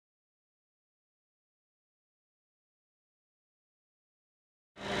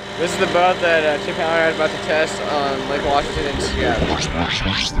This is the boat that Chip Hanauer is about to test on Lake Washington in Seattle.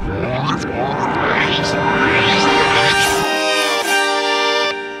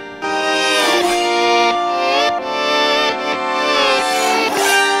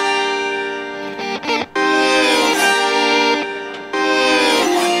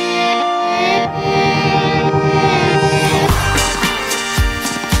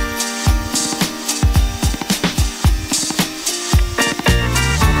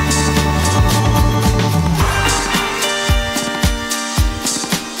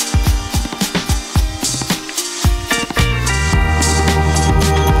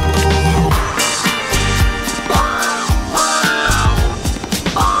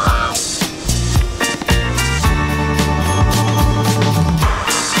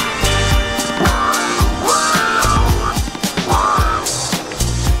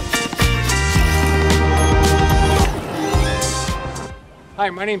 Hi,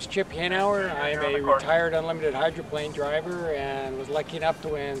 my name's Chip Hanauer. I'm a retired unlimited hydroplane driver and was lucky enough to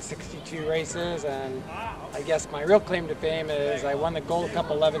win 62 races, and I guess my real claim to fame is I won the Gold Cup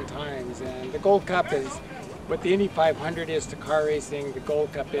 11 times, and the Gold Cup is what the Indy 500 is to car racing, the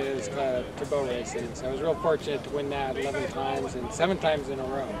Gold Cup is to boat racing. So I was real fortunate to win that 11 times and 7 times in a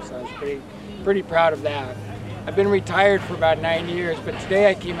row, so I was pretty proud of that. I've been retired for about 9 years, but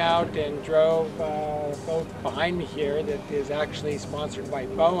today I came out and drove a boat behind me here that is actually sponsored by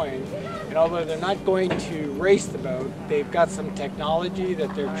Boeing. And although they're not going to race the boat, they've got some technology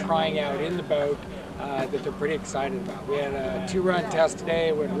that they're trying out in the boat that they're pretty excited about. We had a 2-run test today,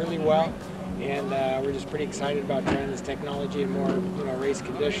 it went really well, and we're just pretty excited about trying this technology in more race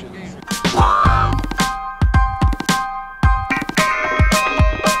conditions.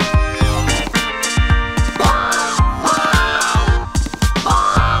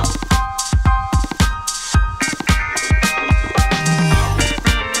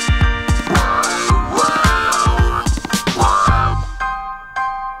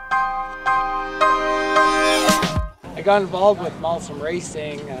 I got involved with Malsam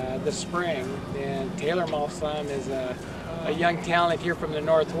Racing this spring, and Tayler Malsam is a young talent here from the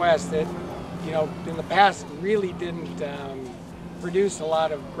Northwest that, in the past really didn't produce a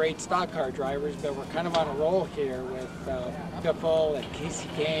lot of great stock car drivers, but we're kind of on a roll here with Biffle and Casey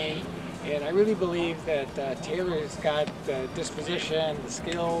Kane, and I really believe that Taylor's got the disposition, the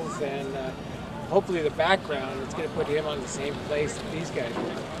skills, and hopefully the background that's going to put him on the same place that these guys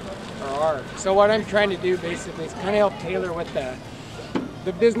are. So what I'm trying to do basically is kind of help Tayler with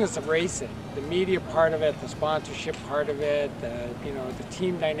the business of racing, the media part of it, the sponsorship part of it, the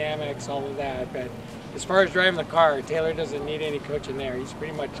team dynamics, all of that. But as far as driving the car, Tayler doesn't need any coaching there. He's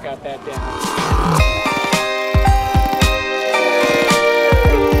pretty much got that down.